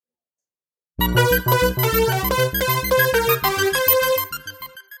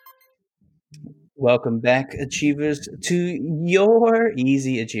Welcome back, Achievers, to your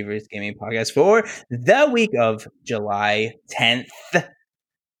Easy Achievers Gaming Podcast for the week of July 10th.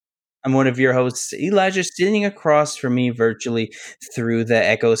 I'm one of your hosts, Elijah. Sitting across from me virtually through the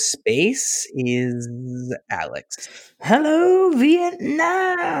Echo space is Alex. Hello,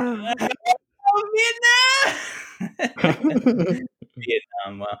 Vietnam. Oh, Vietnam!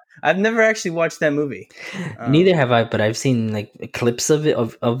 Vietnam. Well, I've never actually watched that movie. Neither have I, but I've seen like clips of it.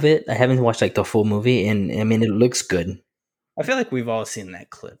 Of it, I haven't watched like the full movie, and I mean, it looks good. I feel like we've all seen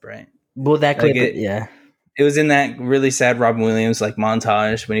that clip, right? Well, that Like clip, yeah. It was in that really sad Robin Williams like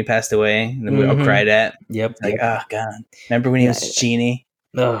montage when he passed away, and then we all cried at. Yep. It's like, oh god, remember when he was Genie?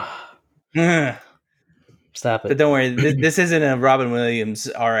 Ugh, stop But it. don't worry, this isn't a Robin Williams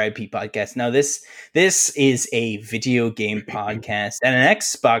R.I.P. podcast. No, this is a video game podcast and an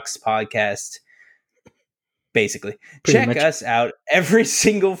Xbox podcast. Basically, Pretty check much. us out every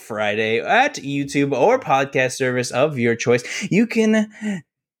single Friday at YouTube or podcast service of your choice. You can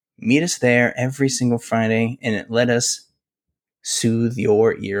meet us there every single Friday and let us soothe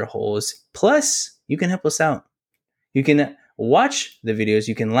your ear holes. Plus, you can help us out. You can watch the videos,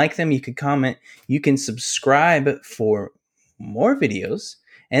 you can like them, you can comment, you can subscribe for more videos.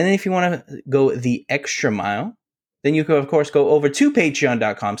 And then if you want to go the extra mile, then you can, of course, go over to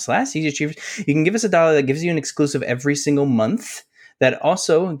patreon.com/easyachievers. You can give us $1 that gives you an exclusive every single month. That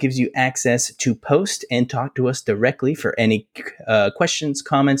also gives you access to post and talk to us directly for any questions,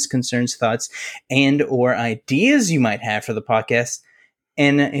 comments, concerns, thoughts, and or ideas you might have for the podcast.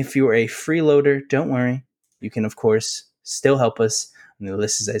 And if you're a freeloader, don't worry. You can, of course, still help us. On the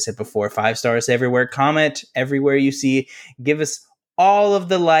list, as I said before, 5 stars everywhere. Comment everywhere you see. Give us all of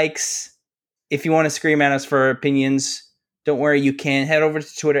the likes. If you want to scream at us for our opinions, don't worry. You can head over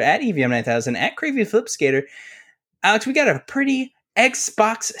to Twitter at EVM9000, at Cravey Flipskater. Alex, we got a pretty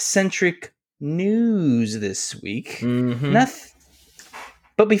Xbox-centric news this week. Nothing.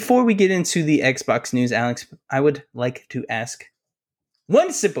 But before we get into the Xbox news, Alex, I would like to ask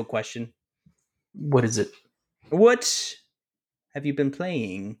one simple question. What is it? What have you been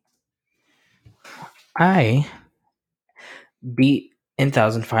playing? I beat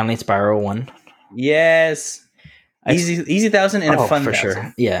N1000 finally, Spyro 1. Yes. Easy 1000 and a fun for 1000.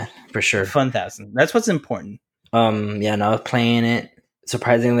 sure. Yeah, for sure. Fun 1000. That's what's important. Yeah, and I was playing it.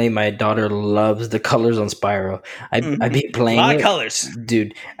 Surprisingly, my daughter loves the colors on Spyro. I'd be playing a lot it. of colors.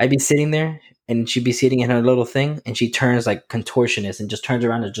 Dude, I'd be sitting there and she'd be sitting in her little thing and she turns like contortionist and just turns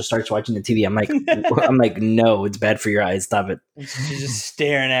around and just starts watching the TV. I'm like, no, it's bad for your eyes. Stop it. She's just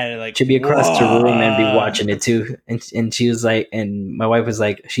staring at it like, she'd be across the room and be watching it too. And she was like, and my wife was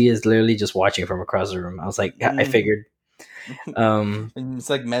like, she is literally just watching from across the room. I was like, I figured. It's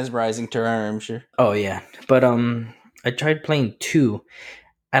like mesmerizing to her, I'm sure. Oh yeah. But I tried playing 2.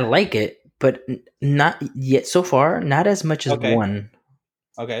 I like it, but not yet so far, not as much as 1.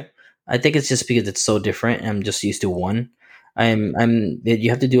 Okay. I think it's just because it's so different. I'm just used to 1. You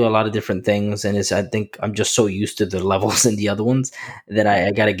have to do a lot of different things, and I think I'm just so used to the levels in the other ones that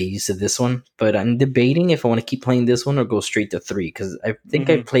I gotta get used to this one. But I'm debating if I want to keep playing this one or go straight to 3, because I think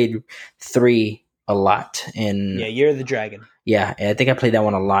I played 3 a lot. And yeah, Year of the Dragon. Yeah, I think I played that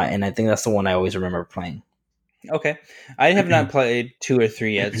one a lot, and I think that's the one I always remember playing. Okay. I have not played 2 or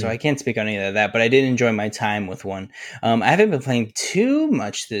 3 yet, so I can't speak on any of that, but I did enjoy my time with 1. I haven't been playing too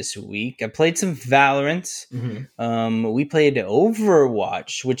much this week. I played some Valorant. We played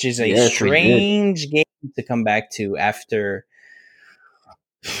Overwatch, which is a strange game to come back to after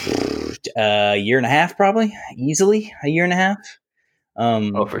a year and a half, probably. Easily a year and a half.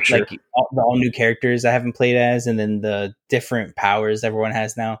 For sure. Like all new characters I haven't played as, and then the different powers everyone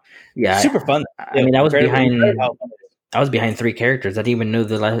has now. Yeah, super fun. I mean, I was behind 3 characters. I didn't even know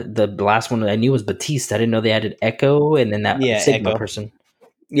the last one I knew was Batiste. I didn't know they added Echo, and then that Sigma person.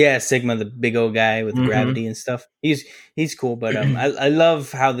 Yeah, Sigma, the big old guy with gravity and stuff. He's cool, but I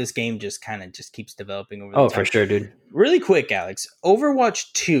love how this game just kind of just keeps developing over the time. For sure, dude. Really quick, Alex.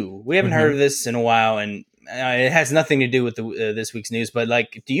 Overwatch 2. We haven't heard of this in a while, and it has nothing to do with this week's news. But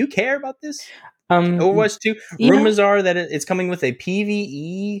like, do you care about this? Overwatch 2. Rumors are that it's coming with a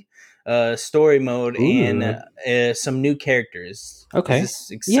PvE story mode and some new characters. Okay, is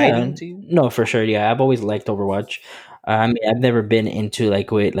this exciting to you? No, for sure. Yeah, I've always liked Overwatch. I mean, I've never been into like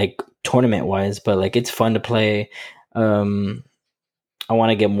tournament wise, but like it's fun to play. I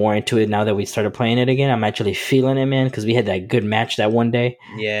want to get more into it now that we started playing it again. I'm actually feeling it, man, because we had that good match that one day.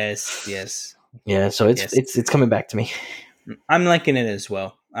 Yes. Yeah, so it's coming back to me. I'm liking it as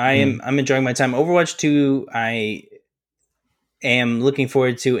well. I'm enjoying my time. Overwatch 2, am looking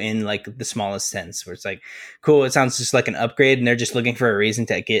forward to in like the smallest sense, where it's like, cool, it sounds just like an upgrade, and they're just looking for a reason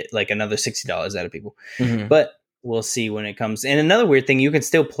to get like another $60 out of people. Mm-hmm. But we'll see when it comes. And another weird thing, you can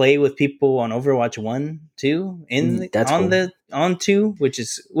still play with people on Overwatch 1, 2 That's cool. on 2, which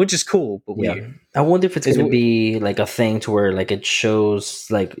is cool, but Yeah. weird. I wonder if it's Is going to it- be like a thing to where like it shows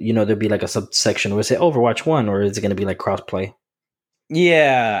like, you know, there'll be like a subsection where it say Overwatch 1, or is it going to be like crossplay?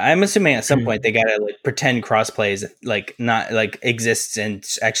 Yeah, I'm assuming at some point they gotta like pretend crossplay is like not like exists and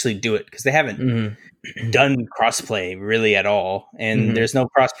actually do it, because they haven't Mm-hmm. done crossplay really at all, and Mhm. there's no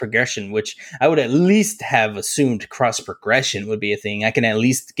cross progression, which I would at least have assumed cross progression would be a thing. I can at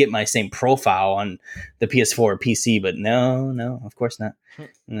least get my same profile on the PS4 or PC, but no, of course not.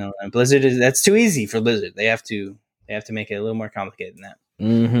 No, and Blizzard that's too easy for Blizzard. They have to make it a little more complicated than that.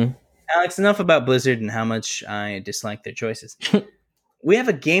 Mm-hmm. Alex, enough about Blizzard and how much I dislike their choices. We have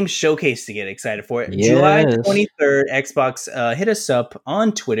a game showcase to get excited for. July Yes. 23rd, Xbox hit us up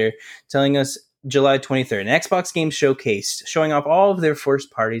on Twitter telling us July 23rd, an Xbox game showcase showing off all of their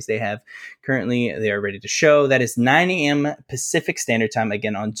first parties they have currently. They are ready to show. That is 9 a.m. Pacific Standard Time,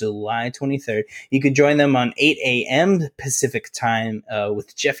 again on July 23rd. You could join them on 8 a.m. Pacific Time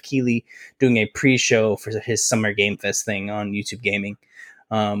with Jeff Keighley doing a pre-show for his Summer Game Fest thing on YouTube Gaming.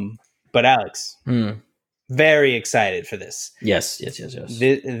 But Alex, very excited for this. Yes.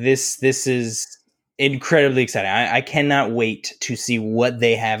 This is incredibly exciting. I cannot wait to see what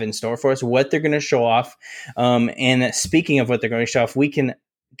they have in store for us, what they're going to show off. And speaking of what they're going to show off, we can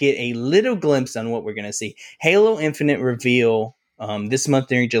get a little glimpse on what we're going to see. Halo Infinite reveal this month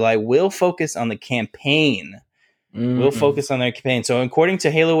during July will focus on the campaign. We'll focus on their campaign. So according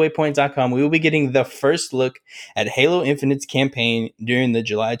to HaloWaypoint.com, we will be getting the first look at Halo Infinite's campaign during the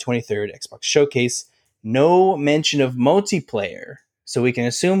July 23rd Xbox Showcase. No mention of multiplayer, so we can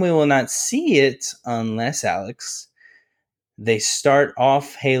assume we will not see it unless, Alex, they start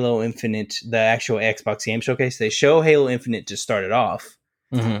off Halo Infinite, the actual Xbox Game Showcase. They show Halo Infinite to start it off,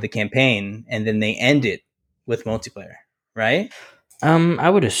 the campaign, and then they end it with multiplayer, right? I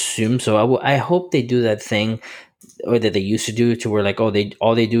would assume so. I hope they do that thing, or that they used to do, to where like, all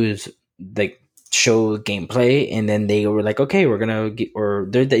they do is like show gameplay, and then they were like, okay, we're gonna get, or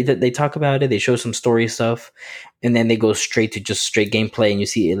they talk about it, they show some story stuff, and then they go straight to just straight gameplay, and you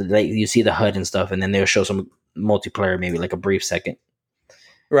see the HUD and stuff, and then they'll show some multiplayer, maybe like a brief second.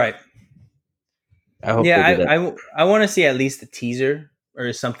 Right. I hope they do that. I want to see at least a teaser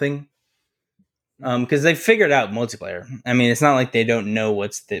or something, because they figured out multiplayer. I mean, it's not like they don't know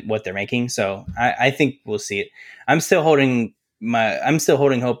what they're making, so I think we'll see it. I'm still holding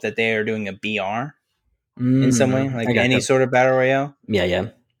hope that they are doing a BR in some way, like any sort of battle royale. Yeah.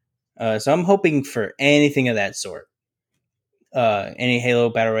 So I'm hoping for anything of that sort. Any Halo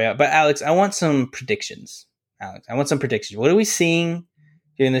battle royale. But Alex, I want some predictions. What are we seeing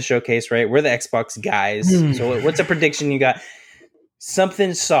during the showcase? Right, we're the Xbox guys. So what's a prediction you got?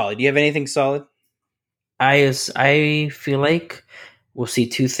 Something solid. Do you have anything solid? I feel like we'll see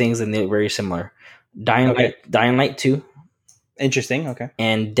two things, and they're very similar. Dying Light 2. Interesting. Okay.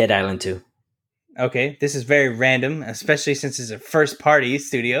 And Dead Island 2. Okay, this is very random, especially since it's a first party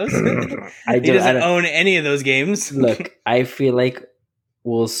studios. He doesn't own any of those games. Look, I feel like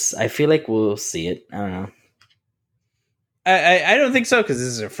we'll see it. I don't know. I don't think so, because this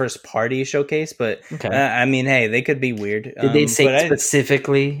is a first party showcase. But okay. I mean, hey, they could be weird. Did they say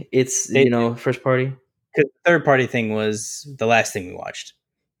specifically it's first party? Because the third party thing was the last thing we watched.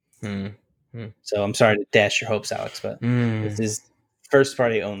 So I'm sorry to dash your hopes, Alex, but this is first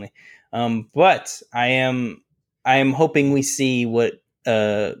party only. But I am hoping we see what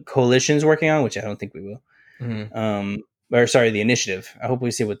Coalition's working on, which I don't think we will. The Initiative. I hope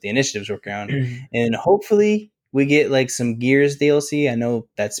we see what the Initiative's working on, and hopefully we get like some Gears DLC. I know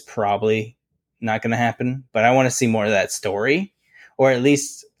that's probably not going to happen, but I want to see more of that story, or at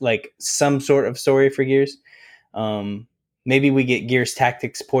least like some sort of story for Gears. Maybe we get Gears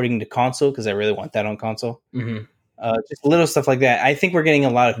Tactics porting to console, because I really want that on console. Just little stuff like that. I think we're getting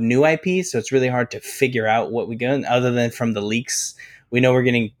a lot of new IPs, so it's really hard to figure out what we get, other than from the leaks. We know we're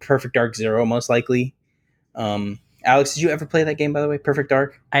getting Perfect Dark Zero, most likely. Alex, did you ever play that game, by the way, Perfect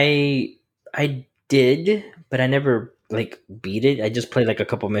Dark? I did, but I never like beat it. I just played like a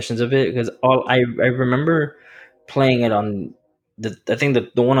couple missions of it, because I remember playing it on I think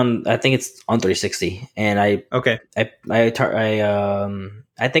it's on 360, and I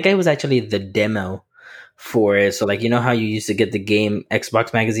think I was actually the demo for it. So like, you know how you used to get the game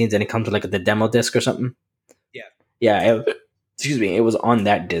Xbox magazines and it comes with like the demo disc or something? Excuse me, it was on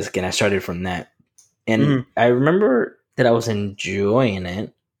that disc, and I started from that. And I remember that I was enjoying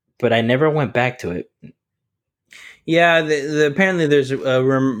it, but I never went back to it. Yeah, apparently there's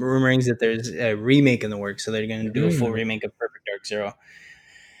rumorings that there's a remake in the works, so they're going to do a full Mm, remake of Perfect Dark Zero.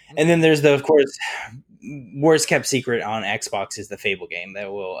 And then there's the, of course, worst kept secret on Xbox is the Fable game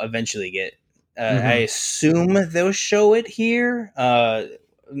that will eventually get. I mm-hmm. assume they'll show it here. God,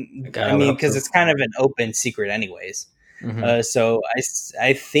 I I would mean, hope because so. it's kind of an open secret, anyways. Mm-hmm. So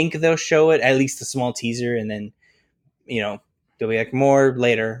I think they'll show it, at least a small teaser, and then there'll be like more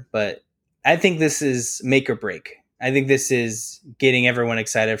later. But I think this is make or break. I think this is getting everyone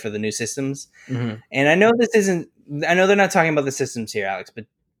excited for the new systems. Mm-hmm. And I know this isn't. I know they're not talking about the systems here, Alex.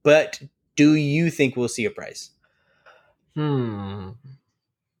 But do you think we'll see a price? Hmm.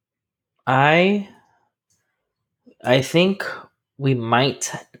 I I think we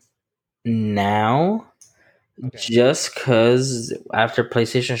might now, Okay. just because after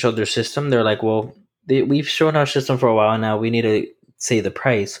PlayStation showed their system, they're like, well, we've shown our system for a while now. We need to say the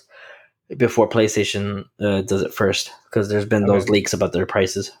price before PlayStation does it first, because there's been those Okay. leaks about their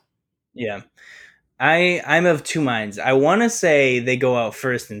prices. Yeah. I'm of two minds. I want to say they go out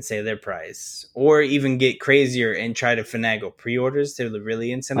first and say their price, or even get crazier and try to finagle pre-orders to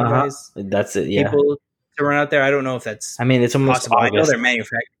really Uh huh. incentivize That's it. Yeah. people to run out there. I don't know if that's I mean, it's almost possible. I know August. they're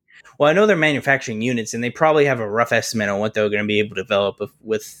manufacturing. Well, I know they're manufacturing units, and they probably have a rough estimate on what they're going to be able to develop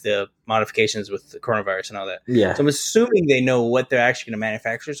with the modifications with the coronavirus and all that. Yeah. So I'm assuming they know what they're actually going to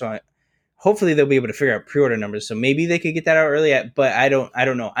manufacture. So hopefully they'll be able to figure out pre-order numbers. So maybe they could get that out early. But I don't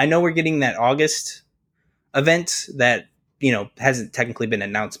know. I know we're getting that August event that hasn't technically been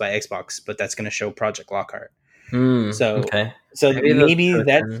announced by Xbox, but that's going to show Project Lockhart. So Okay. so Maybe they'll maybe show it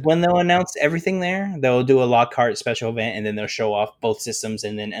that's then. when they'll announce everything there. They'll do a Lockhart special event, and then they'll show off both systems,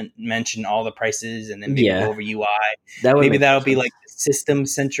 and then mention all the prices, and then maybe go Yeah, over UI. that would Maybe make more that'll be sense. like the system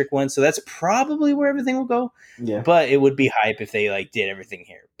centric one. So that's probably where everything will go. Yeah. But it would be hype if they like did everything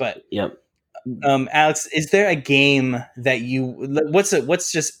here. But Yep. Alex, is there a game that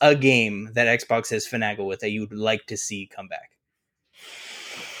what's just a game that Xbox has finagled with that you would like to see come back?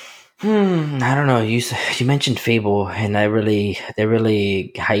 I don't know. You mentioned Fable, and they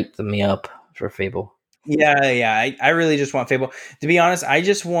really hyped me up for Fable. Yeah. I really just want Fable. To be honest,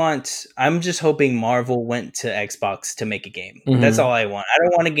 I'm just hoping Marvel went to Xbox to make a game. That's Mm-hmm. all I want. I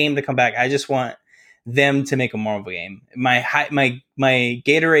don't want a game to come back. I just want them to make a Marvel game. My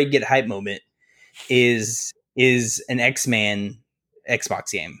Gatorade get hype moment is an X-Man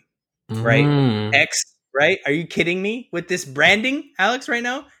Xbox game, right? Mm-hmm. X, right? Are you kidding me with this branding, Alex, right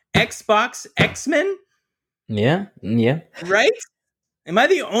now? Xbox X-Men, Yeah, yeah. right? Am I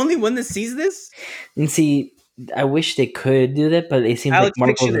the only one that sees this? And see, I wish they could do that, but it seems like Alex,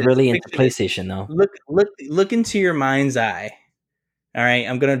 picture Marvel's this. really into Picture this. PlayStation now. Look into your mind's eye. All right,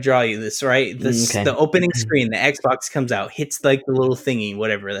 I'm gonna draw you this. Right, the Okay. opening screen, the Xbox comes out, hits like the little thingy,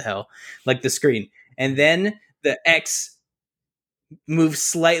 whatever the hell, like the screen, and then the X moves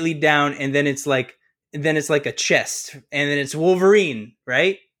slightly down, and then it's like a chest, and then it's Wolverine.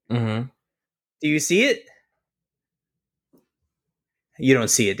 Right? Mm-hmm. Do you see it? You don't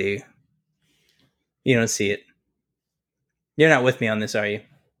see it, do you? You don't see it. You're not with me on this, are you?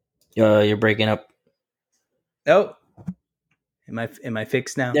 You're breaking up. Oh, am I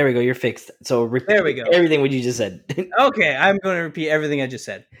fixed now? There we go. You're fixed. So There we repeat go. everything what you just said. Okay, I'm going to repeat everything I just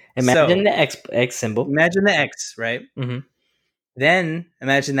said. Imagine So the X symbol. imagine the X, right? Mm-hmm. Then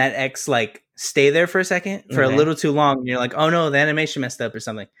imagine that X like stay there for a second for a Okay. little too long. And you're like, oh no, the animation messed up or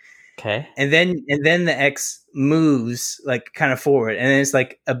something. Okay. And then the X moves like kind of forward, and then it's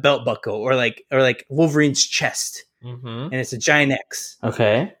like a belt buckle or like Wolverine's chest, Mm-hmm. and it's a giant X,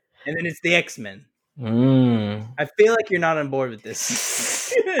 Okay. and then it's the X-Men. Mm. I feel like you're not on board with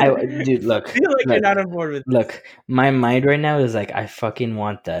this. Dude, I feel like you're not on board with this. look. My mind right now is like, I fucking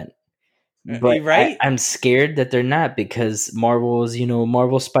want that, but Right? I'm scared that they're not, because Marvel's,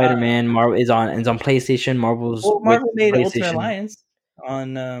 Marvel Spider Man, Marvel is on PlayStation. Marvel's Well, with Marvel made Ultimate PlayStation. Alliance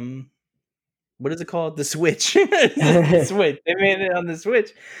on what is it called? The Switch. The Switch. They made it on the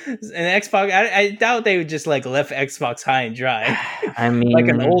Switch. And Xbox. I doubt they would just like left Xbox high and dry, I like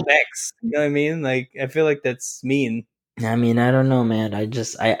an mean, old X. You know what I mean? Like I feel like that's mean. I don't know, man.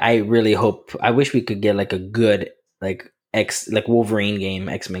 I really hope. I wish we could get like a good like Wolverine game,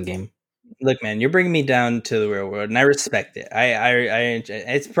 X-Men game. Look, man, you're bringing me down to the real world, and I respect it.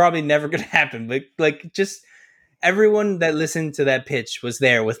 It's probably never gonna happen, but like just everyone that listened to that pitch was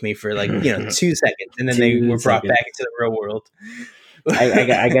there with me for like 2 seconds, and then they were brought 2 seconds. back into the real world.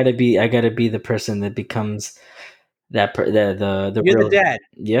 I gotta be the person that becomes the You're the real. dad.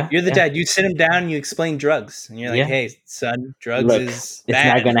 Yeah, You're the yeah, dad. You sit him down and you explain drugs, and you're like, yeah. "Hey, son, drugs Look, is it's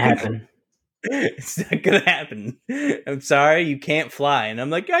not bad." gonna happen. It's not gonna happen. I'm sorry, you can't fly. And I'm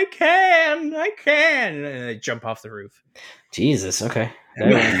like, I can. And I jump off the roof. Jesus. Okay.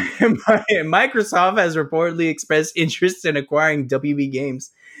 Microsoft has reportedly expressed interest in acquiring WB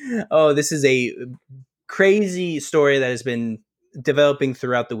Games. Oh, this is a crazy story that has been developing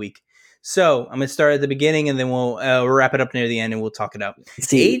throughout the week. So I'm gonna start at the beginning, and then we'll wrap it up near the end, and we'll talk it out.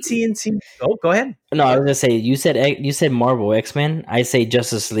 See, AT&T. Oh, go ahead. no, I was gonna say you said Marvel X-Men. I say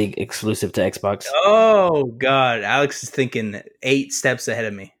Justice League exclusive to Xbox. Oh God, Alex is thinking 8 steps ahead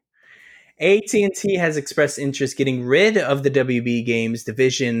of me. AT&T has expressed interest getting rid of the WB Games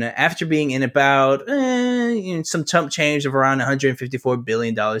division after being in about some chump change of around $154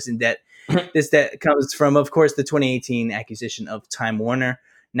 billion in debt. This debt comes from, of course, the 2018 acquisition of Time Warner,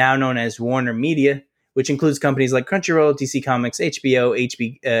 now known as Warner Media, which includes companies like Crunchyroll, DC Comics, HBO,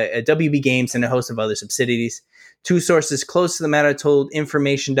 WB Games, and a host of other subsidiaries. 2 sources close to the matter told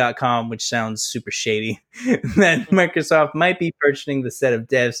Information.com, which sounds super shady, that Microsoft might be purchasing the set of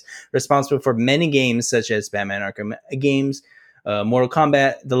devs responsible for many games such as Batman Arkham games, Mortal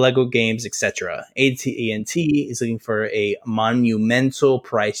Kombat, the Lego games, etc. AT&T is looking for a monumental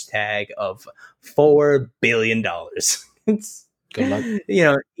price tag of $4 billion. It's, Good luck.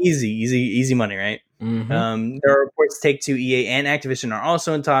 easy money, right? Mm-hmm. There are reports Take-Two, EA, and Activision are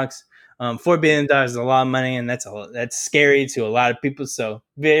also in talks. $4 billion is a lot of money, and that's scary to a lot of people. So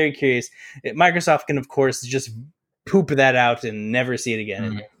very curious. Microsoft can, of course, just poop that out and never see it again,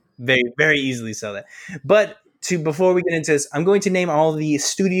 and very, very easily sell that. But before we get into this, I'm going to name all the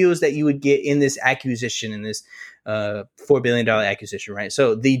studios that you would get in this acquisition, in this $4 billion acquisition, right?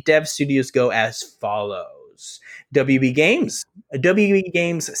 So the dev studios go as follows: WB Games, WB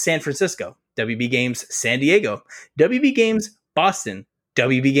Games San Francisco, WB Games San Diego, WB Games Boston,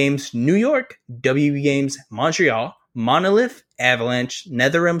 WB Games New York, WB Games Montreal, Monolith, Avalanche,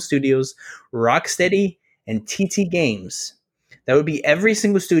 NetherRealm Studios, Rocksteady, and TT Games. That would be every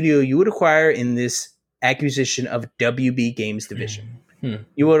single studio you would acquire in this acquisition of WB Games division.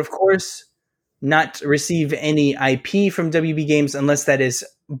 You would, of course, not receive any IP from WB Games unless that is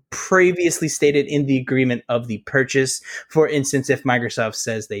previously stated in the agreement of the purchase. For instance, if Microsoft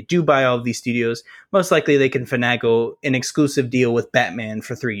says they do buy all of these studios, most likely they can finagle an exclusive deal with Batman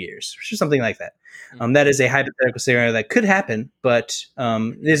for 3 years, or something like that. That is a hypothetical scenario that could happen, but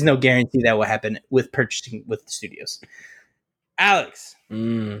there's no guarantee that will happen with purchasing with the studios. Alex,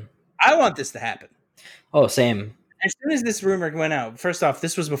 I want this to happen. Oh, same. As soon as this rumor went out, first off,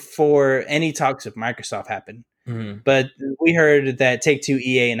 this was before any talks with Microsoft happened. But we heard that Take-Two,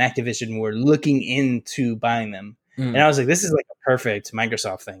 EA, and Activision were looking into buying them. And I was like, this is like a perfect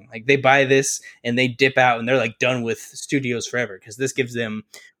Microsoft thing. Like, they buy this and they dip out and they're like done with studios forever, because this gives them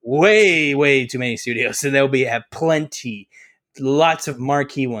way, way too many studios. And they'll have plenty, lots of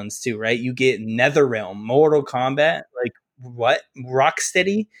marquee ones too, right? You get NetherRealm, Mortal Kombat, like what?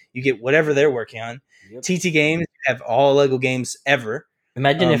 Rocksteady, you get whatever they're working on. Yep. TT Games, you have all Lego games ever.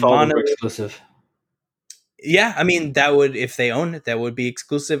 Imagine if all were exclusive. Yeah, I mean, that would, if they own it, that would be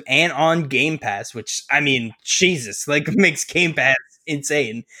exclusive and on Game Pass, which, I mean, Jesus, like, makes Game Pass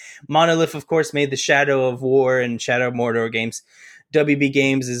insane. Monolith, of course, made the Shadow of War and Shadow of Mordor games. WB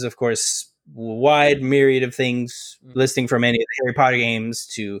Games is, of course, wide myriad of things, listing from any of the Harry Potter games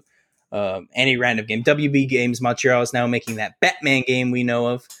to any random game. WB Games Montreal is now making that Batman game we know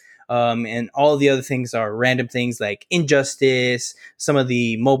of. And all the other things are random things like Injustice, some of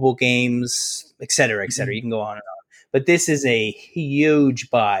the mobile games, etc., etc. You can go on and on. But this is a huge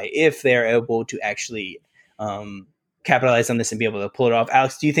buy if they're able to actually capitalize on this and be able to pull it off.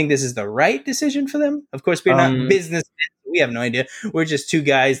 Alex, do you think this is the right decision for them? Of course, we're not business. We have no idea. We're just 2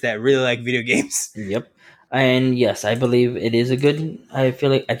 guys that really like video games. Yep. And yes, I believe it is a good. I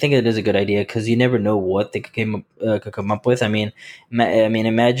think it is a good idea, because you never know what they could come up with. I mean,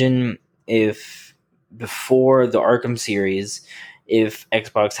 imagine if before the Arkham series, if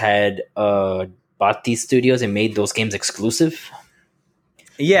Xbox had bought these studios and made those games exclusive.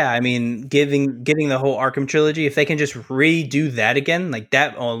 Yeah, I mean, getting the whole Arkham trilogy, if they can just redo that again, like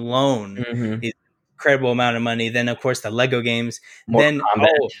that alone is an incredible amount of money. Then, of course, the Lego games.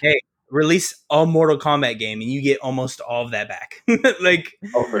 Release a Mortal Kombat game and you get almost all of that back.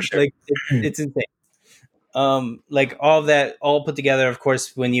 For sure. Like it's insane. Like all of that all put together, of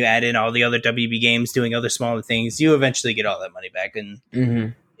course, when you add in all the other WB games doing other smaller things, you eventually get all that money back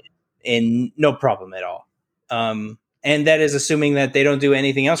and no problem at all. And that is assuming that they don't do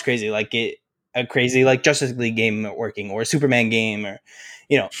anything else crazy, like get a crazy like Justice League game working or a Superman game, or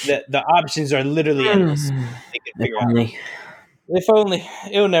the options are literally endless. They can figure out. If only.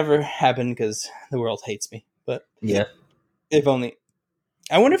 It'll never happen because the world hates me. But yeah, if only.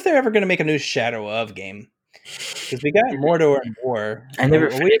 I wonder if they're ever going to make a new Shadow of game, because we got Mordor and War. I never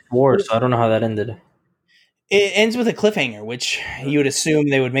finished War, so I don't know how that ended. It ends with a cliffhanger, which you would assume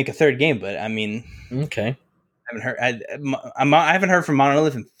they would make a third game, but I mean, Okay. I haven't heard. I haven't heard from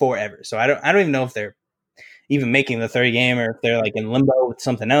Monolith in forever, so I don't even know if they're even making the third game, or if they're like in limbo with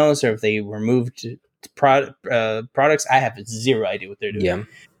something else, or if they were moved to products. I have zero idea what they're doing. Yeah.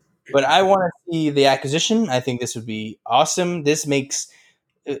 But I want to see the acquisition. I think this would be awesome. This makes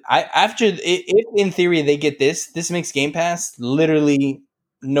if in theory they get this makes Game Pass literally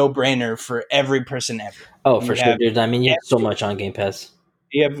no brainer for every person ever. Oh, for sure, dude. I mean, you have so much on Game Pass.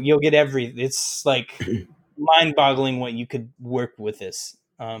 You'll get it's like mind boggling what you could work with this.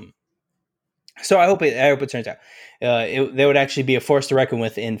 So I hope it turns out. There would actually be a force to reckon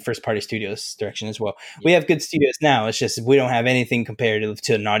with in first party studios direction as well. Yeah. We have good studios now. It's just we don't have anything compared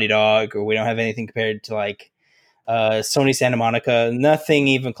to Naughty Dog, or we don't have anything compared to like Sony Santa Monica. Nothing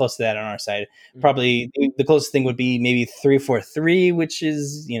even close to that on our side. Mm-hmm. Probably the closest thing would be maybe 343, which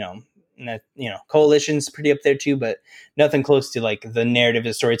is Coalition's pretty up there too, but nothing close to like the narrative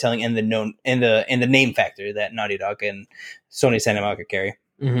and storytelling and the name factor that Naughty Dog and Sony Santa Monica carry.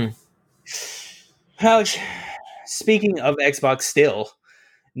 Mm-hmm. Alex, speaking of Xbox still,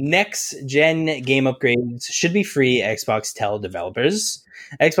 next gen game upgrades should be free. Xbox tell developers.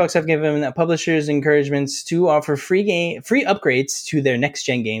 Xbox have given publishers encouragements to offer free upgrades to their next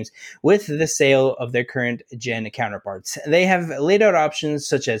gen games with the sale of their current gen counterparts. They have laid out options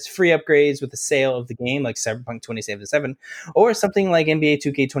such as free upgrades with the sale of the game, like Cyberpunk 2077, or something like NBA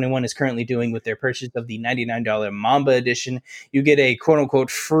 2K21 is currently doing with their purchase of the $99 Mamba edition. You get a quote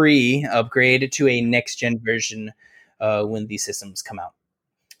unquote free upgrade to a next gen version when these systems come out.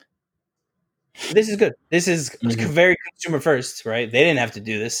 This is good. This is very consumer first, right? They didn't have to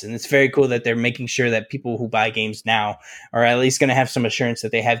do this, and it's very cool that they're making sure that people who buy games now are at least going to have some assurance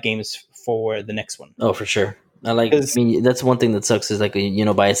that they have games for the next one. Oh, for sure. I mean, that's one thing that sucks is like,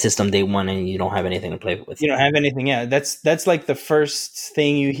 buy a system day one and you don't have anything to play with. You don't have anything. Yeah, that's like the first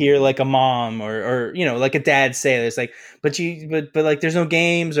thing you hear, like a mom or like a dad say. It's like, but like, there's no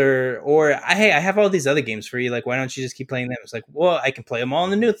games or hey, I have all these other games for you. Like, why don't you just keep playing them? It's like, well, I can play them all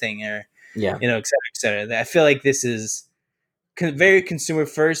in the new thing, or et cetera, et cetera. I feel like this is very consumer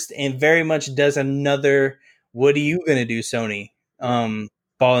first and very much does another. What are you gonna do, Sony?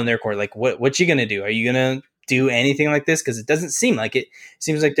 Ball in their court. Like, what you gonna do? Are you gonna do anything like this? Because it doesn't seem like it. It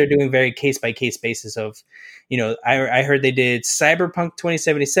seems like they're doing very case by case basis of, I heard they did Cyberpunk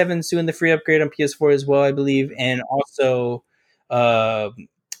 2077 soon, the free upgrade on PS4 as well, I believe, and also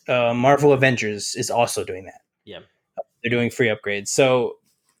Marvel Avengers is also doing that. Yeah, they're doing free upgrades. So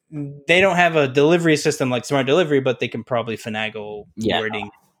they don't have a delivery system like Smart Delivery, but they can probably finagle wording,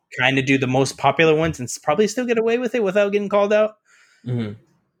 kind of do the most popular ones and probably still get away with it without getting called out.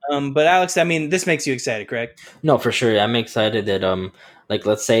 Mm-hmm. But Alex, I mean, this makes you excited, correct? No, for sure. I'm excited that like,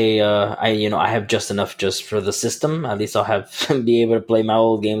 let's say I have just enough just for the system. At least I'll have be able to play my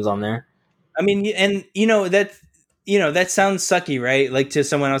old games on there. I mean, and that sounds sucky, right? Like, to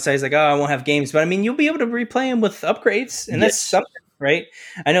someone outside, it's like, oh, I won't have games, but I mean, you'll be able to replay them with upgrades, and that's something. Right?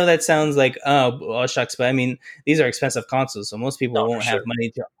 I know that sounds like, oh, shucks, but I mean, these are expensive consoles, so most people won't have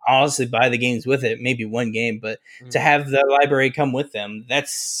money to honestly buy the games with it, maybe one game, but to have the library come with them,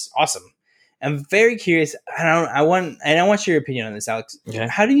 that's awesome. I'm very curious. I want your opinion on this, Alex. Okay.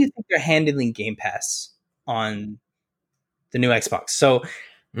 How do you think they're handling Game Pass on the new Xbox? So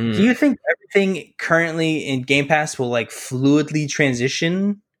do you think everything currently in Game Pass will like fluidly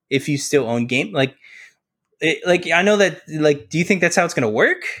transition if you still own game? I know that, like, do you think that's how it's going to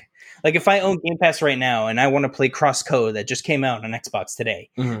work? Like, if I own Game Pass right now and I want to play Crosscode that just came out on Xbox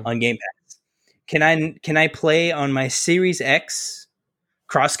today on Game Pass, can I play on my Series X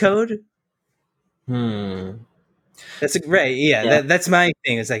Crosscode? That's right. Yeah. That's my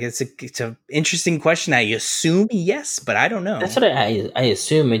thing. It's like, it's a interesting question. I assume yes, but I don't know. That's what I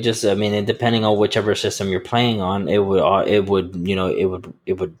assume. It just, I mean, depending on whichever system you're playing on, it would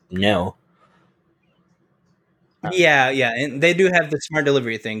know. Yeah, and they do have the smart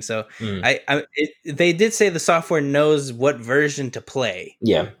delivery thing. So they did say the software knows what version to play.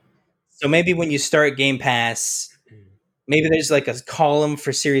 Yeah. So maybe when you start Game Pass, maybe there's like a column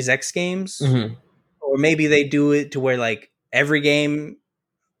for Series X games, or maybe they do it to where like every game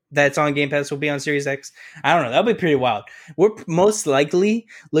that's on Game Pass will be on Series X. I don't know. That'll be pretty wild. We're most likely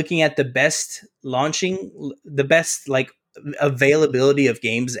looking at the best like availability of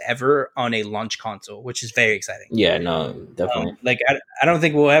games ever on a launch console, which is very exciting. Yeah, no, definitely. I don't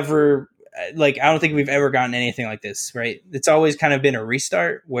think we'll ever like I don't think we've ever gotten anything like this, right? It's always kind of been a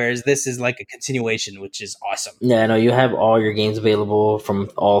restart, whereas this is like a continuation, which is awesome. Yeah, no, you have all your games available from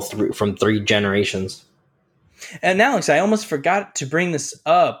three generations. And Alex, I almost forgot to bring this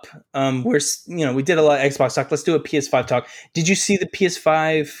up. We did a lot of Xbox talk. Let's do a PS5 talk. Did you see the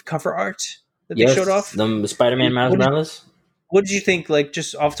PS5 cover art that they showed off? The Spider-Man Miles Morales. What did you think, like,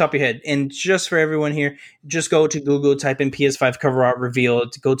 just off the top of your head? And just for everyone here, just go to Google, type in PS5 cover art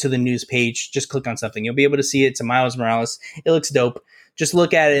revealed, go to the news page, just click on something. You'll be able to see it. It's a Miles Morales. It looks dope. Just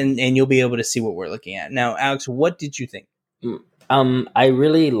look at it, and you'll be able to see what we're looking at. Now, Alex, what did you think? I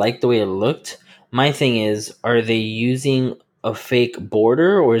really liked the way it looked. My thing is, are they using a fake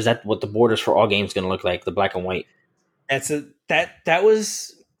border, or is that what the borders for all games going to look like, the black and white? That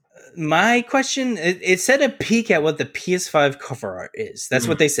was my question. It said a peek at what the PS5 cover art is. That's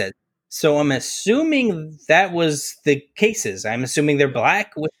what they said. So I'm assuming that was the cases. I'm assuming they're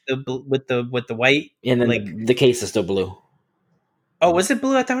black with the white. And then the case is still blue. Oh, was it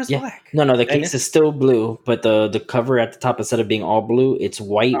blue? I thought it was black. No, the case is still blue, but the cover at the top, instead of being all blue, it's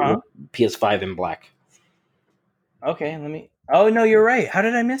white with PS5 in black. Okay, let me. Oh no, you're right. How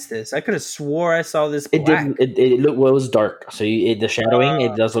did I miss this? I could have swore I saw this black. It was dark, so the shadowing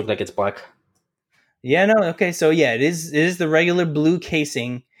it does look like it's black. Yeah, no, okay, so yeah, it is the regular blue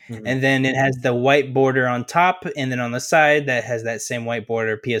casing, and then it has the white border on top, and then on the side that has that same white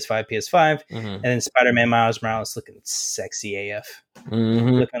border, PS5, and then Spider-Man Miles Morales looking sexy AF,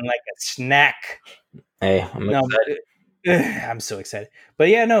 looking like a snack. Hey, I'm excited. I'm so excited. But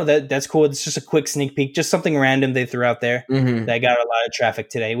yeah, no, that's cool. It's just a quick sneak peek, just something random they threw out there that got a lot of traffic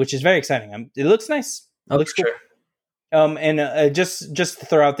today, which is very exciting. It looks nice. It looks cool. Sure. And just to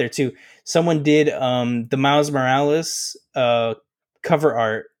throw out there too, someone did the Miles Morales cover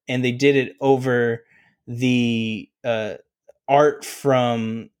art, and they did it over the art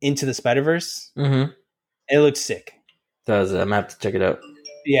from Into the Spider-Verse. It looks sick. Does I'm gonna have to check it out.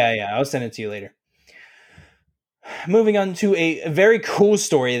 Yeah, I'll send it to you later. Moving on to a very cool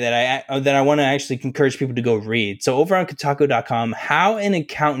story that I want to actually encourage people to go read. So over on Kotaku.com, how an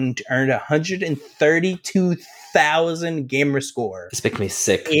accountant earned 132,000 gamer score. This makes me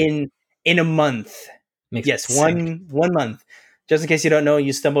sick. In a month. One month. Just in case you don't know,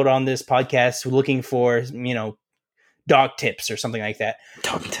 you stumbled on this podcast looking for, dog tips or something like that.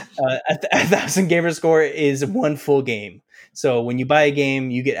 Dog tips. 1,000 gamer score is one full game. So when you buy a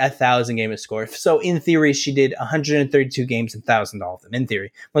game, you get 1,000 gamer score. So in theory, she did 132 games and 1,000 all of them. In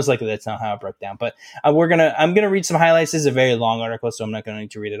theory, most likely that's not how it broke down. But I'm gonna read some highlights. This is a very long article, so I'm not going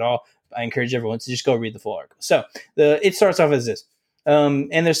to read it all. I encourage everyone to just go read the full article. So it starts off as this. And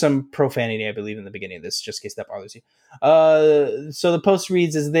there's some profanity, I believe, in the beginning of this, just in case that bothers you. So the post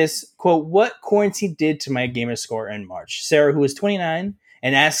reads as this, quote, "What quarantine did to my gamer score in March? Sarah, who is 29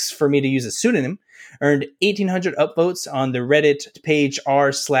 and asks for me to use a pseudonym, earned 1,800 upvotes on the Reddit page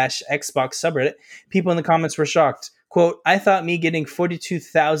r/Xbox subreddit. People in the comments were shocked. Quote, I thought me getting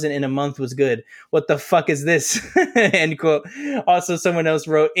 42,000 in a month was good. What the fuck is this? End quote. Also, someone else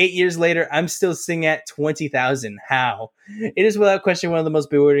wrote, 8 years later, I'm still sitting at 20,000. How? It is without question one of the most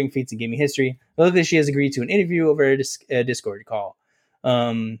bewildering feats in gaming history. Luckily, she has agreed to an interview over a Discord call.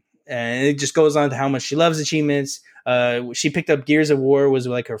 And it just goes on to how much she loves achievements. She picked up Gears of War, was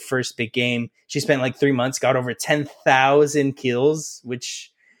like her first big game. She spent like 3 months, got over 10,000 kills,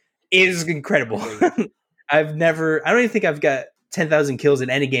 which is incredible. I don't even think I've got 10,000 kills in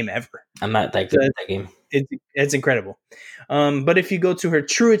any game ever. I'm not that good at that game. It's incredible. But if you go to her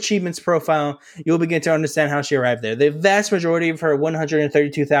true achievements profile, you'll begin to understand how she arrived there. The vast majority of her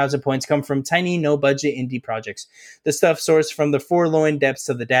 132,000 points come from tiny, no-budget indie projects. The stuff sourced from the forlorn depths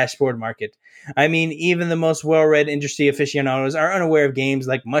of the dashboard market. I mean, even the most well-read industry aficionados are unaware of games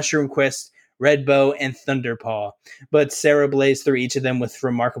like Mushroom Quest, Red Bow, and Thunderpaw. But Sarah blazed through each of them with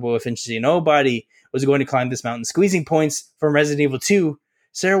remarkable efficiency. Nobody was going to climb this mountain. Squeezing points from Resident Evil 2,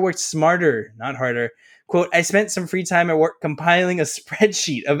 Sarah worked smarter, not harder. Quote, I spent some free time at work compiling a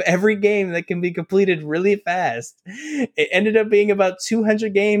spreadsheet of every game that can be completed really fast. It ended up being about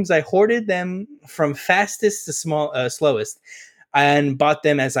 200 games. I hoarded them from fastest to slowest and bought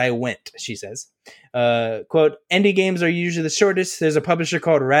them as I went, she says. Quote, indie games are usually the shortest. There's a publisher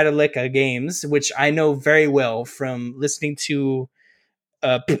called Radalika Games, which I know very well from listening to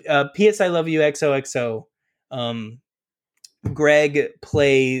PS I Love You XOXO. Greg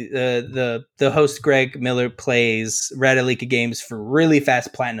play the host Greg Miller plays Radalika Games for really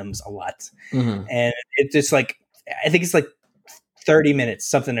fast platinums a lot, and it's just like I think it's like 30 minutes,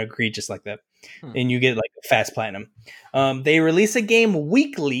 something egregious like that, and you get like a fast platinum. They release a game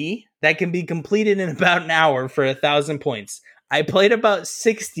weekly that can be completed in about an hour for 1,000 points. I played about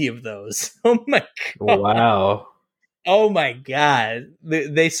 60 of those. Oh my god. Wow. Oh my god.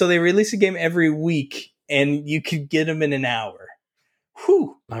 They release a game every week and you could get them in an hour.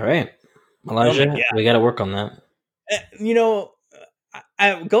 Whew. All right, Oh my Elijah, god. we got to work on that. You know,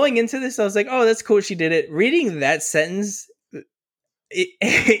 going into this, I was like, "Oh, that's cool. She did it." Reading that sentence,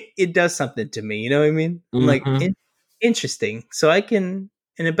 it does something to me. You know what I mean? I'm like, Mhm. interesting. So I can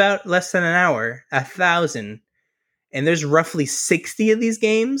in about less than an hour, 1,000, and there's roughly 60 of these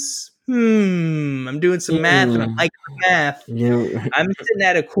games. I'm doing some math, and I'm Mm. like math. You. I'm sitting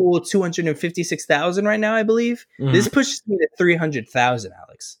at a cool 256,000 right now, I believe. Mhm. This pushes me to 300,000,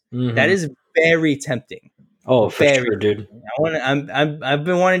 Alex. That Mhm. is very tempting. Oh, for Very. sure, dude. I've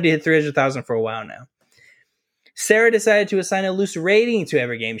been wanting to hit 300,000 for a while now. Sarah decided to assign a loose rating to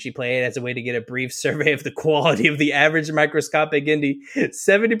every game she played as a way to get a brief survey of the quality of the average microscopic indie.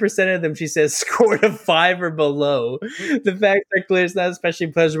 70% of them, she says, scored a 5 or below. The facts are clear. It's not especially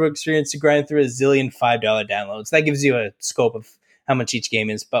pleasurable experience to grind through a zillion $5 downloads. That gives you a scope of how much each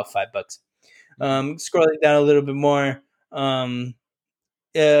game is, about $5. Scrolling down a little bit more.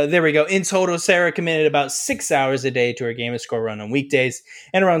 There we go. In total, Sarah committed about 6 hours a day to her game of score run on weekdays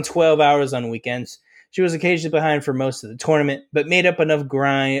and around 12 hours on weekends. She was occasionally behind for most of the tournament, but made up enough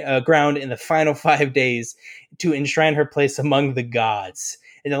ground in the final 5 days to enshrine her place among the gods.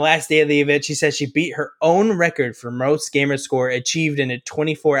 In the last day of the event, she says she beat her own record for most gamer score achieved in a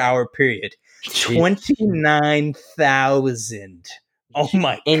 24-hour period. Jeez. 29,000. Oh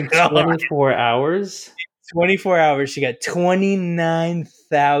my In god. 24 hours? 24 hours, she got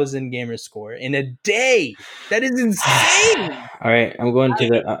 29,000 gamer score in a day. That is insane. All right, I'm going to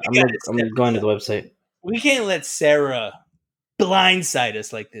the. gotta I'm going to the website. We can't let Sarah blindside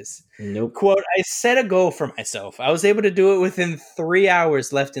us like this. Nope. Quote, I set a goal for myself. I was able to do it within 3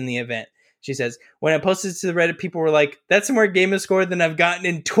 hours left in the event. She says, when I posted to the Reddit, people were like, that's more gamer score than I've gotten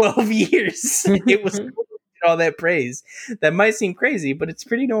in 12 years. It was cool to get all that praise. That might seem crazy, but it's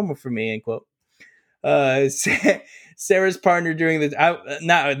pretty normal for me, end quote. Sarah's partner during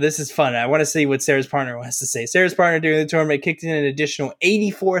this is fun. I want to see what Sarah's partner has to say. Sarah's partner during the tournament kicked in an additional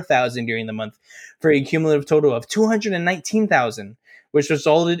 84,000 during the month for a cumulative total of 219,000, which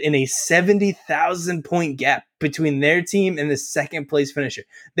resulted in a 70,000 point gap between their team and the second place finisher.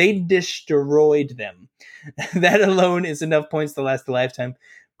 They destroyed them. That alone is enough points to last a lifetime.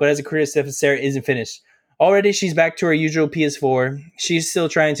 But as a career step, Sarah isn't finished. Already, she's back to her usual PS4. She's still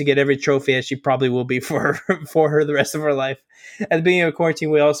trying to get every trophy, as she probably will be for her the rest of her life. At the beginning of quarantine,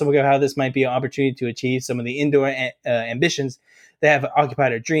 we also look at how this might be an opportunity to achieve some of the indoor ambitions that have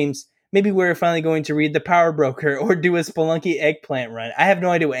occupied her dreams. Maybe we're finally going to read The Power Broker or do a Spelunky eggplant run. I have no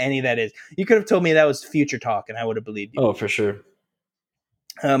idea what any of that is. You could have told me that was future talk, and I would have believed you. Oh, for sure.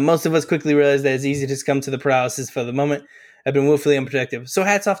 Most of us quickly realized that it's easy to succumb to the paralysis for the moment. I've been willfully unprotective. So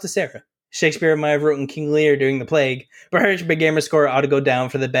hats off to Sarah. Shakespeare might have written King Lear during the plague, but her big gamer score ought to go down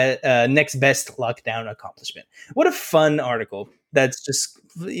for the next best lockdown accomplishment. What a fun article! That's just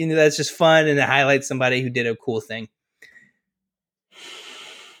fun, and it highlights somebody who did a cool thing.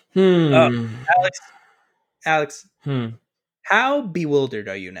 Alex, how bewildered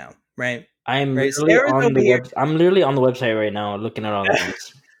are you now? Right, I'm right. literally on the web. I'm literally on the website right now, looking at all of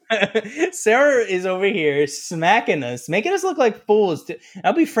this. Sarah is over here smacking us, making us look like fools.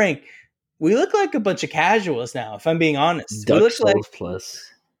 I'll be frank. We look like a bunch of casuals now, if I'm being honest. Duck we look Souls like Plus.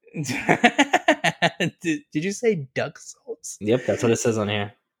 did you say Duck Souls? Yep, that's what it says on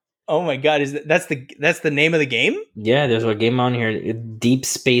here. Oh my god, that's the name of the game? Yeah, there's a game on here, Deep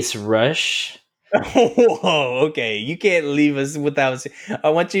Space Rush. Whoa, okay. You can't leave us without. I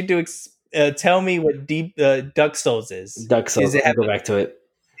want you to tell me what Deep Duck Souls is. Duck Souls. I'll go back to it.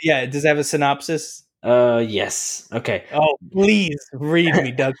 Yeah, does it have a synopsis? Yes. Okay. Oh, please read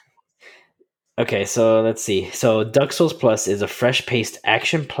me, Duck. Okay, so let's see. So Duck Souls Plus is a fresh-paced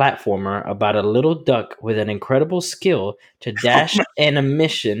action platformer about a little duck with an incredible skill to dash in a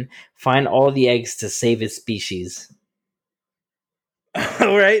mission, find all the eggs to save its species.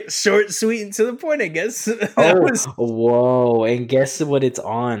 All right, short, sweet, and to the point, I guess. Whoa! And guess what it's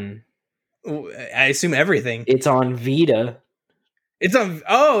on? I assume everything. It's on Vita. It's on.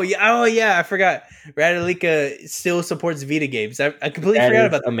 Oh yeah. I forgot. Radalika still supports Vita games. I completely forgot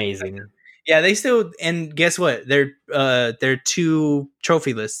about that. Amazing. Yeah, they still. And guess what? They're 2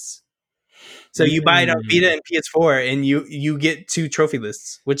 trophy lists. So you buy it on Vita and PS4, and you get 2 trophy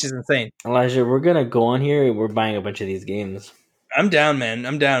lists, which is insane. Elijah, we're gonna go on here and we're buying a bunch of these games. I'm down, man.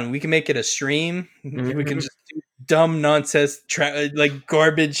 I'm down. We can make it a stream. We can just do dumb nonsense, like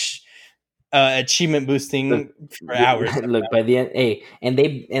garbage achievement boosting Look, for hours. look by the end, hey, and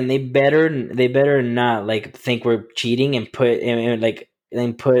they better not like think we're cheating and put like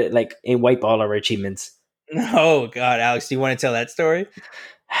and wipe all our achievements. Oh God, Alex, do you want to tell that story?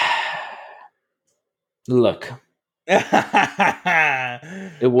 Look, Oh,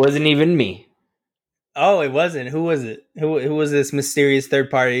 it wasn't even me. it wasn't. Who was it? Who was this mysterious third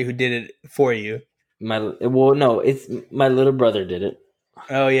party who did it for you? No, it's my little brother did it.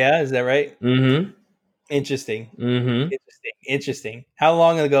 Oh yeah, is that right? Mm-hmm. Interesting. Mm-hmm. Interesting. How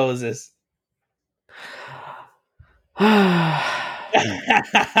long ago was this?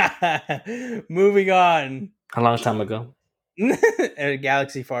 Moving on. A long time ago. A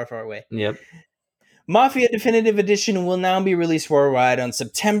galaxy far, far away. Yep. Mafia Definitive Edition will now be released worldwide on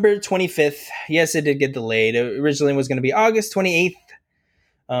September 25th. Yes, it did get delayed. It originally was going to be August 28th.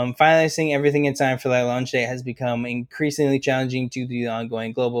 Finalizing everything in time for that launch date has become increasingly challenging due to the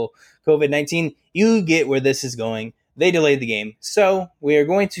ongoing global COVID-19. You get where this is going. They delayed the game. So we are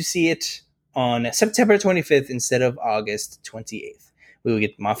going to see it on September 25th instead of August 28th. We will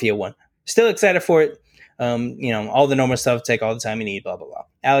get Mafia 1. Still excited for it. All the normal stuff, take all the time you need, blah, blah, blah.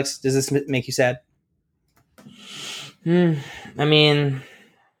 Alex, does this make you sad? I mean,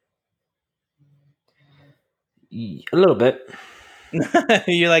 a little bit.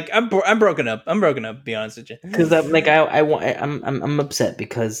 You're like, I'm broken up. I'm broken up. Be honest with you, Because I'm upset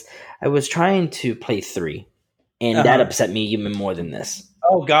because I was trying to play 3, and that upset me even more than this.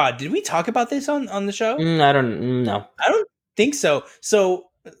 Oh God, did we talk about this on the show? I don't know. I don't think so. So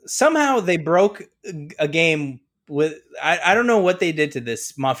somehow they broke a game with I don't know what they did to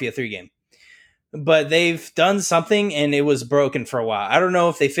this Mafia 3 game. But they've done something and it was broken for a while. I don't know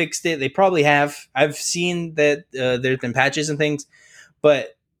if they fixed it. They probably have. I've seen that there's been patches and things,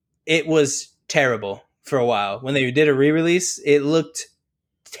 but it was terrible for a while. When they did a re-release, it looked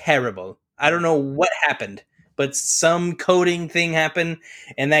terrible. I don't know what happened, but some coding thing happened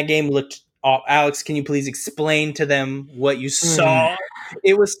and that game looked off. Alex, can you please explain to them what you saw?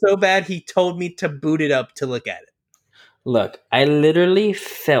 It was so bad he told me to boot it up to look at it. Look, I literally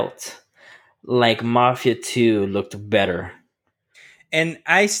felt like Mafia 2 looked better. And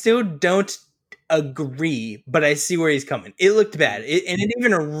I still don't agree, but I see where he's coming. It looked bad. And it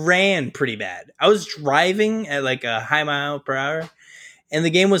even ran pretty bad. I was driving at like a high mile per hour and the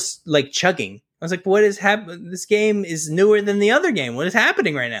game was like chugging. I was like, what is happening? This game is newer than the other game. What is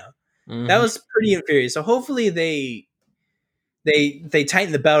happening right now? Mm-hmm. That was pretty inferior. So hopefully they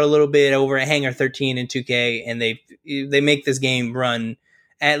tighten the belt a little bit over at Hangar 13 and 2K and they make this game run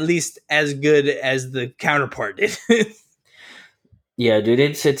at least as good as the counterpart did. Yeah, dude,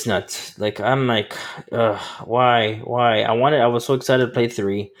 it's nuts. Like I'm like, why? I was so excited to play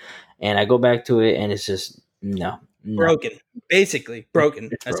 3, and I go back to it, and it's just no. Broken, basically broken,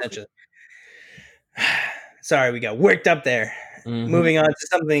 essentially. Sorry, we got worked up there. Mm-hmm. Moving on to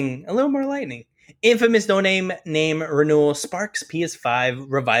something a little more lightning. Infamous No Name renewal sparks PS5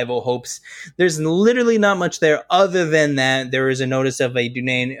 revival hopes. There's literally not much there other than that there is a notice of a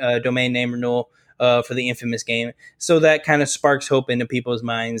domain name renewal for the Infamous game. So that kind of sparks hope into people's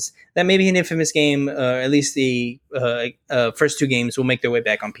minds that maybe an Infamous game, at least the first 2 games, will make their way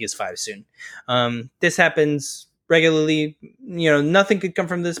back on PS5 soon. This happens regularly. Nothing could come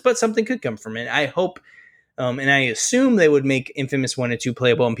from this, but something could come from it. I hope and I assume they would make Infamous 1 and 2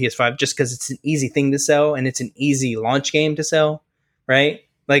 playable on PS5 just because it's an easy thing to sell and it's an easy launch game to sell, right?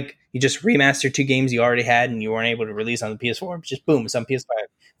 Like, you just remaster 2 games you already had and you weren't able to release on the PS4. Just boom, it's on PS5.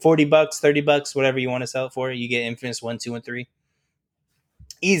 $40, $30, whatever you want to sell it for. You get Infamous 1, 2, and 3.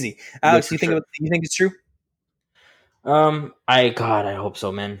 Easy. Alex, you think it's true? I hope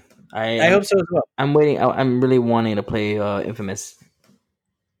so, man. I hope so as well. I'm waiting. I'm really wanting to play Infamous.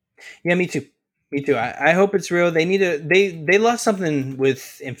 Yeah, me too. Me too. I hope it's real. They need to. They lost something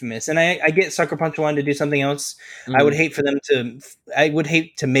with Infamous, and I get Sucker Punch wanted to do something else. Mm-hmm. I would hate for them to. I would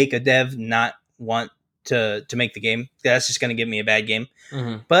hate to make a dev not want to make the game. That's just going to give me a bad game.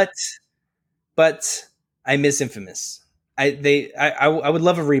 Mm-hmm. But I miss Infamous. I would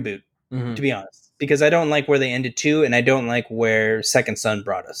love a reboot, mm-hmm. to be honest, because I don't like where they ended 2, and I don't like where Second Son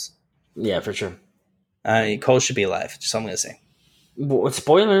brought us. Yeah, for sure. Cole should be alive. Just all I'm going to say. What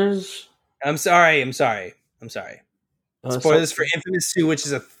spoilers? I'm sorry. Spoilers for Infamous 2, which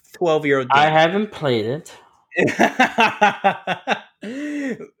is a 12-year-old game. I haven't played it.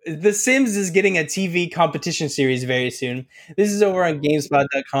 The Sims is getting a TV competition series very soon. This is over on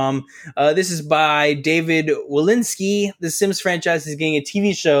GameSpot.com. This is by David Walensky. The Sims franchise is getting a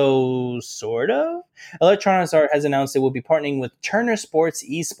TV show, sort of. Electronic Arts has announced it will be partnering with Turner Sports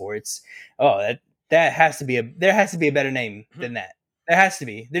Esports. Oh, that has to be there has to be a better name than that. There has to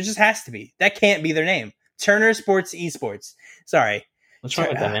be. There just has to be. That can't be their name. Turner Sports Esports. Sorry. What's wrong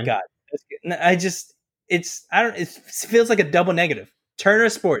with that, man? God. It feels like a double negative. Turner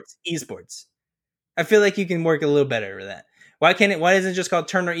Sports Esports. I feel like you can work a little better with that. Why isn't it just called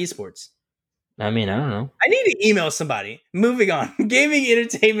Turner Esports? I mean, I don't know. I need to email somebody. Moving on. Gaming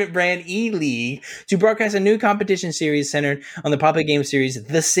entertainment brand E-League to broadcast a new competition series centered on the popular game series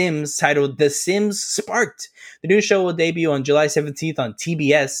The Sims, titled The Sims Sparked. The new show will debut on July 17th on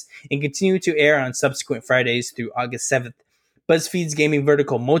TBS and continue to air on subsequent Fridays through August 7th. BuzzFeed's gaming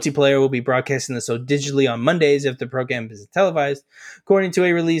vertical Multiplayer will be broadcasting the show digitally on Mondays if the program is televised. According to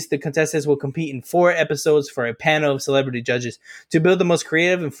a release, the contestants will compete in 4 episodes for a panel of celebrity judges to build the most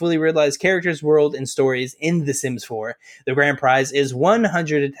creative and fully realized characters, world, and stories in The Sims 4. The grand prize is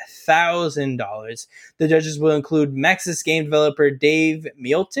 $100,000. The judges will include Maxis game developer Dave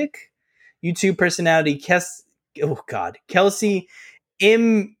Miotic, YouTube personality Kelsey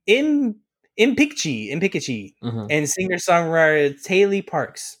Impikchi, and singer-songwriter Taylor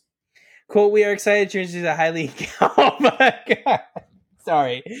Parks. Quote, we are excited to introduce a highly... Oh my God.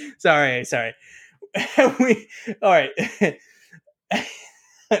 Sorry. All right.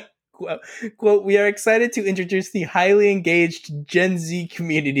 Quote, we are excited to introduce the highly engaged Gen Z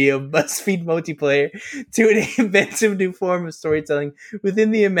community of BuzzFeed Multiplayer to an inventive new form of storytelling within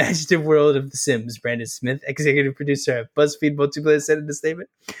the imaginative world of The Sims. Brandon Smith, executive producer at BuzzFeed Multiplayer, said in a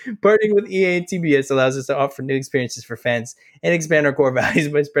statement, partnering with EA and TBS allows us to offer new experiences for fans and expand our core values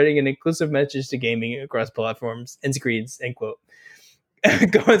by spreading an inclusive message to gaming across platforms and screens, end quote.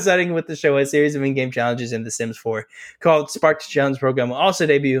 Coinciding with the show, a series of in-game challenges in The Sims 4 called Sparked Challenge program will also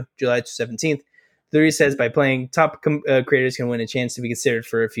debut July 17th. The release says by playing, top creators can win a chance to be considered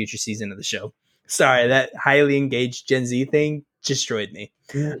for a future season of the show. Sorry, that highly engaged Gen Z thing destroyed me.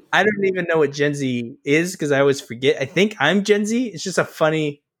 I don't even know what Gen Z is because I always forget. I think I'm Gen Z. It's just a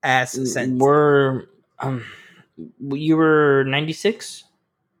funny ass sentence. You were 96?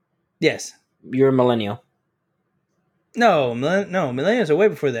 Yes. You're a millennial. No, millennials are way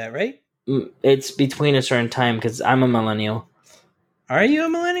before that, right? It's between a certain time because I'm a millennial. Are you a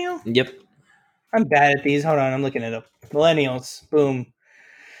millennial? Yep. I'm bad at these. Hold on, I'm looking it up. Millennials. Boom.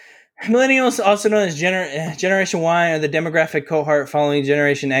 Millennials, also known as Generation Y, are the demographic cohort following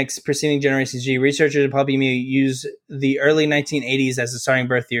Generation X, preceding Generation Z. Researchers at Publimedia use the early 1980s as the starting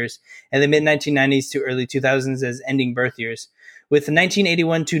birth years and the mid-1990s to early 2000s as ending birth years, with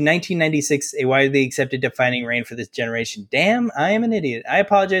 1981 to 1996 a widely accepted defining reign for this generation. Damn, I am an idiot. I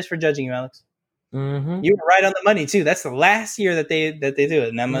apologize for judging you, Alex. Mm-hmm. You were right on the money too. That's the last year that they do it.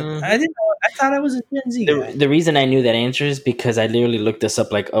 And I didn't know. I thought I was a Gen Z guy. The reason I knew that answer is because I literally looked this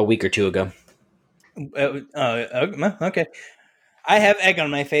up like a week or two ago. Okay. I have egg on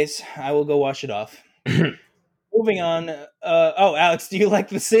my face. I will go wash it off. Moving on. Alex, do you like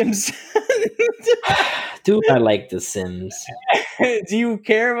The Sims? Do I like The Sims? Do you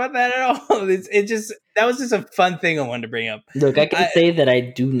care about that at all? That was just a fun thing I wanted to bring up. Look, I can say that I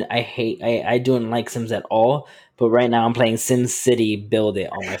don't like Sims at all, but right now I'm playing SimCity Build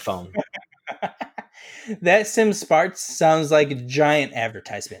It on my phone. That Sims Sparks sounds like a giant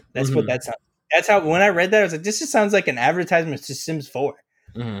advertisement. That's what that sounds. That's how, when I read that, I was like, this just sounds like an advertisement to Sims 4.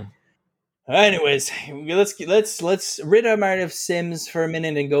 Anyways, let's rid our mind of Sims for a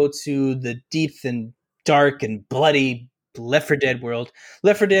minute and go to the deep and dark and bloody Left 4 Dead world.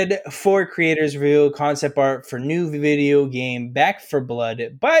 Left 4 Dead 4 creators reveal concept art for new video game Back 4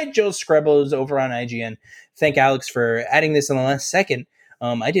 Blood by Joe Screbbles over on IGN. Thank Alex for adding this in the last second.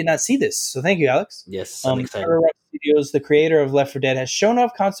 I did not see this, so thank you, Alex. Yes, I'm excited. Studios, the creator of Left 4 Dead, has shown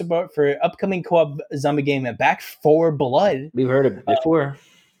off concept art for upcoming co-op zombie game Back 4 Blood. We've heard of it before.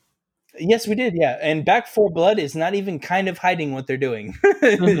 Yes, we did, yeah. And Back 4 Blood is not even kind of hiding what they're doing.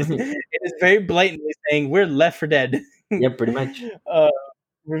 It is very blatantly saying, we're Left 4 Dead. Yeah, pretty much.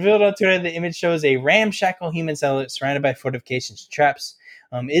 Revealed on Twitter, the image shows a ramshackle human cell surrounded by fortifications and traps.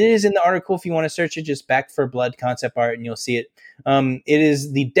 It is in the article. If you want to search it, just Back 4 Blood concept art, and you'll see it. It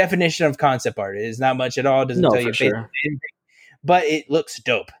is the definition of concept art. It is not much at all. It doesn't tell you anything, but it looks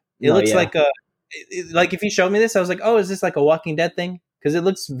dope. It looks like like if you showed me this, I was like, oh, is this like a Walking Dead thing? Because it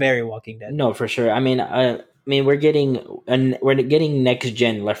looks very Walking Dead. No, for sure. I mean, we're getting next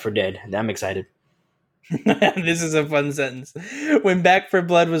gen Left 4 Dead. I'm excited. This is a fun sentence. When Back 4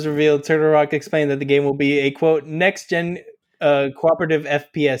 Blood was revealed, Turtle Rock explained that the game will be a quote next gen cooperative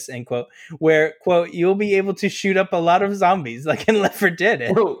FPS, end quote, where quote you'll be able to shoot up a lot of zombies like in Left 4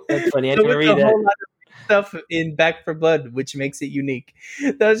 Dead. Oh, that's funny. I didn't read that. Whole lot of stuff in Back 4 Blood, which makes it unique.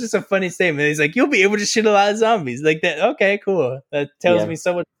 That was just a funny statement. He's like, you'll be able to shoot a lot of zombies like that. Okay, cool. That tells me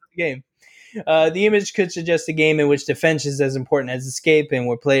so much about the game. The image could suggest a game in which defense is as important as escape, and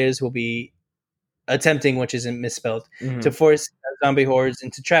where players will be attempting, which isn't misspelled, to force zombie hordes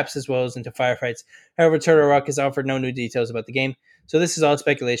into traps as well as into firefights. However, Turtle Rock has offered no new details about the game, so this is all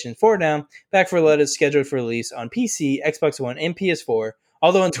speculation. For now, Back 4 Blood is scheduled for release on PC, Xbox One, and PS4,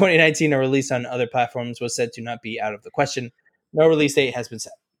 although in 2019 a release on other platforms was said to not be out of the question. No release date has been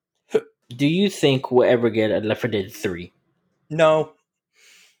set. Do you think we'll ever get a Left 4 Dead 3? No.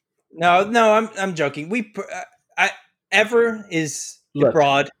 I'm joking. Ever is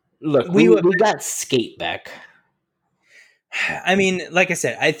broad. Look, we got Skate back. I mean, like I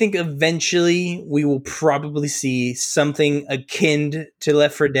said, I think eventually we will probably see something akin to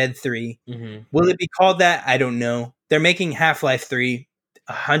Left 4 Dead 3. Mm-hmm. Will it be called that? I don't know. They're making Half-Life 3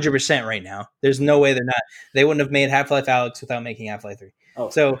 100% right now. There's no way they're not. They wouldn't have made Half-Life Alyx without making Half-Life 3. Oh.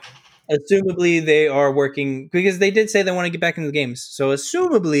 So, assumably they are working, because they did say they want to get back into the games. So,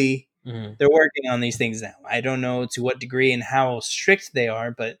 assumably they're working on these things now. I don't know to what degree and how strict they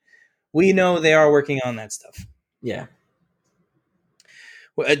are, but we know they are working on that stuff. Yeah.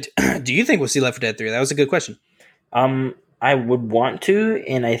 Do you think we'll see Left 4 Dead 3? That was a good question. I would want to,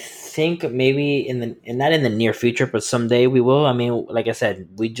 and I think maybe not in the near future, but someday we will. I mean, like I said,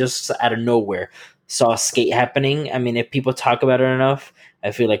 we just out of nowhere saw Skate happening. I mean, if people talk about it enough, I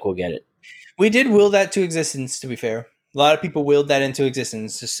feel like we'll get it. We did will that to existence, to be fair. A lot of people willed that into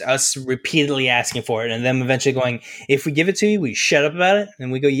existence, just us repeatedly asking for it, and them eventually going, if we give it to you, we shut up about it,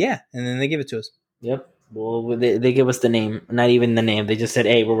 and we go, yeah, and then they give it to us. Yep. Well, they give us the name, not even the name. They just said,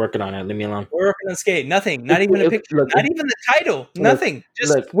 "Hey, we're working on it. Leave me alone." We're working on Skate. Nothing. Not even a picture. Not even the title. Nothing.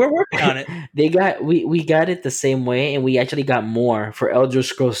 Just we're working on it. We got it the same way, and we actually got more for Elder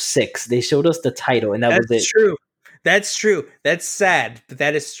Scrolls 6. They showed us the title, and that was it. That's true. That's true. That's sad, but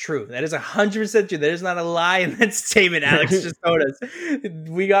that is true. That is 100% true. There is not a lie in that statement Alex just told us.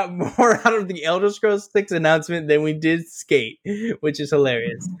 We got more out of the Elder Scrolls 6 announcement than we did Skate, which is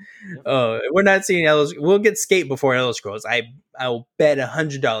hilarious. Oh, we're not seeing Elder Scrolls. We'll get Skate before Elder Scrolls. I'll bet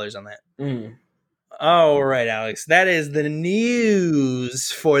 $100 on that. All right, Alex. That is the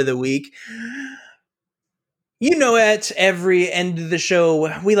news for the week. You know, at every end of the show,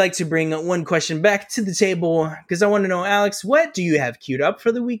 we like to bring one question back to the table because I want to know, Alex, what do you have queued up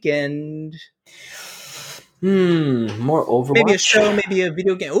for the weekend? More Overwatch. Maybe a show, maybe a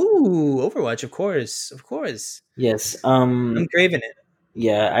video game. Ooh, Overwatch, of course. Yes. I'm craving it.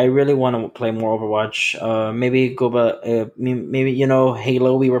 Yeah, I really want to play more Overwatch. Maybe go back. Maybe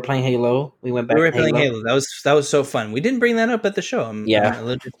Halo. We were playing Halo. We went back. We were playing Halo. That was so fun. We didn't bring that up at the show. I'm a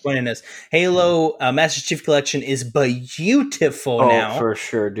little disappointed in us. Halo Master Chief Collection is beautiful now. For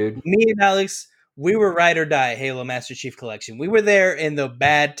sure, dude. Me and Alex, we were ride or die Halo Master Chief Collection. We were there in the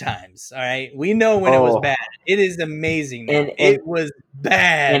bad times. All right, we know when it was bad. It is amazing. And it was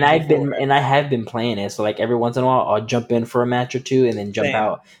bad. And I have been playing it. So like every once in a while, I'll jump in for a match or two and then jump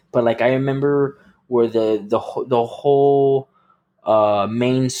out. But like I remember where the whole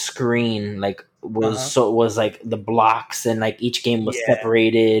main screen like was like the blocks and like each game was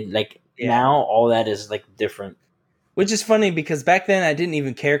separated. Like now all that is like different. Which is funny because back then I didn't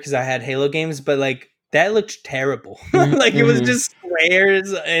even care because I had Halo games, but like that looked terrible. Like it was just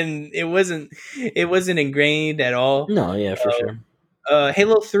squares and it wasn't ingrained at all. No, yeah, for sure.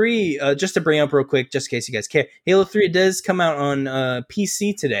 Halo 3, just to bring up real quick, just in case you guys care, Halo 3 does come out on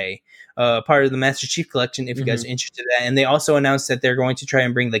PC today, part of the Master Chief Collection, if you guys are interested in that. And they also announced that they're going to try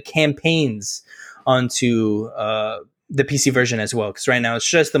and bring the campaigns onto the PC version as well, because right now it's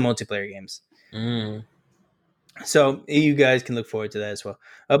just the multiplayer games. So you guys can look forward to that as well.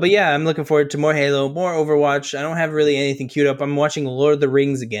 But yeah, I'm looking forward to more Halo, more Overwatch. I don't have really anything queued up. I'm watching Lord of the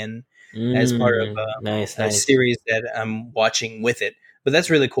Rings again as part of a series that I'm watching with it. But that's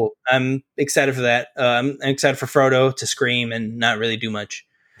really cool. I'm excited for that. I'm excited for Frodo to scream and not really do much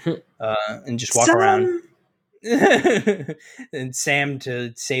and just walk around. And Sam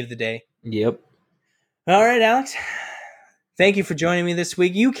to save the day. Yep. All right, Alex. Thank you for joining me this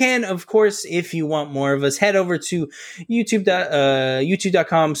week. You can, of course, if you want more of us, head over to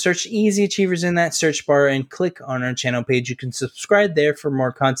youtube.com, search Easy Achievers in that search bar, and click on our channel page. You can subscribe there for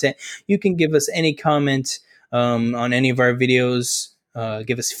more content. You can give us any comment on any of our videos,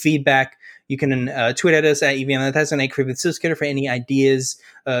 give us feedback. You can tweet at us at EVM. That's an Creeping Silskater for any ideas,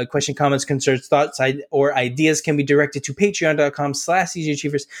 question, comments, concerns, thoughts, or ideas can be directed to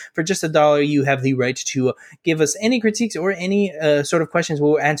patreon.com/easyachievers. For just $1, you have the right to give us any critiques or any sort of questions.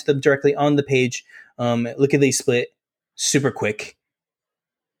 We'll answer them directly on the page. Look at the split super quick.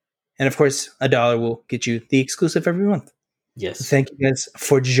 And of course, $1 will get you the exclusive every month. Yes. Thank you guys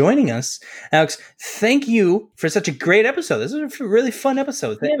for joining us. Alex, thank you for such a great episode. This was a really fun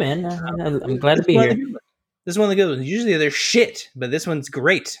episode. Yeah, man. I'm glad to This is be one of here. the good ones. This is one of the good ones. Usually they're shit, but this one's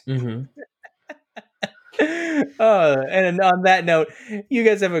great. Mm-hmm. And on that note, you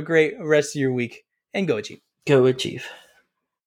guys have a great rest of your week and go achieve. Go achieve.